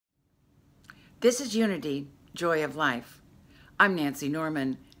This is Unity, Joy of Life. I'm Nancy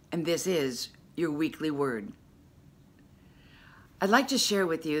Norman, and this is your weekly word. I'd like to share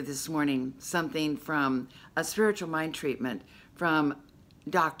with you this morning something from a spiritual mind treatment from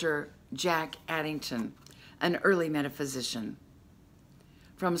Dr. Jack Addington, an early metaphysician.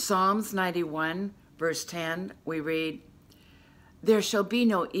 From Psalms 91, verse 10, we read, "There shall be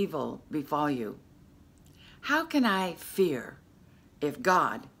no evil befall you. How can I fear if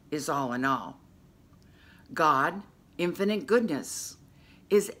God is all in all? God, infinite goodness,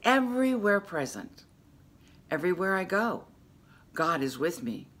 is everywhere present. Everywhere I go, God is with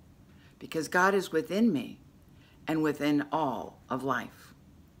me, because God is within me and within all of life.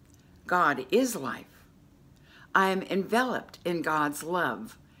 God is life. I am enveloped in God's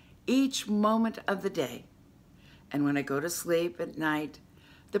love each moment of the day. And when I go to sleep at night,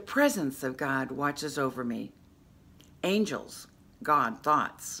 the presence of God watches over me. Angels, God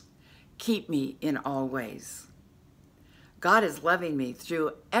thoughts, keep me in all ways. God is loving me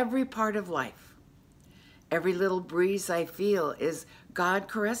through every part of life. Every little breeze I feel is God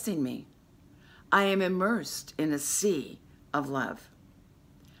caressing me. I am immersed in a sea of love.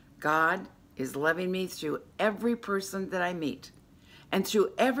 God is loving me through every person that I meet and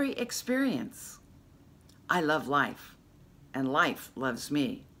through every experience. I love life, and life loves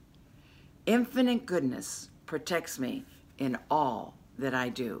me. Infinite goodness protects me in all that I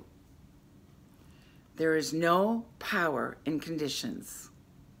do. There is no power in conditions.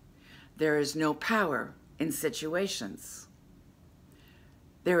 There is no power in situations.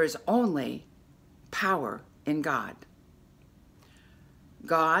 There is only power in God.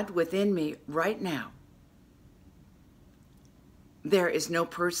 God within me right now. There is no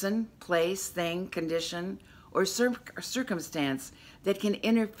person, place, thing, condition, or circumstance that can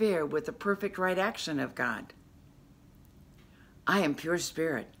interfere with the perfect right action of God. I am pure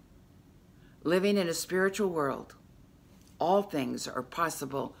spirit, living in a spiritual world. All things are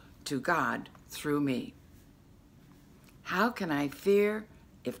possible to God through me. How can I fear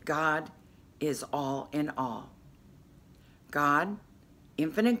if God is all in all? God,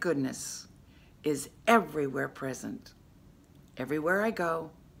 infinite goodness, is everywhere present. Everywhere I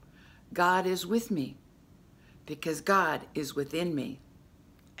go, God is with me, because God is within me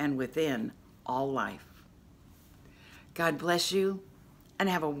and within all life. God bless you, and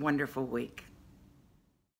have a wonderful week.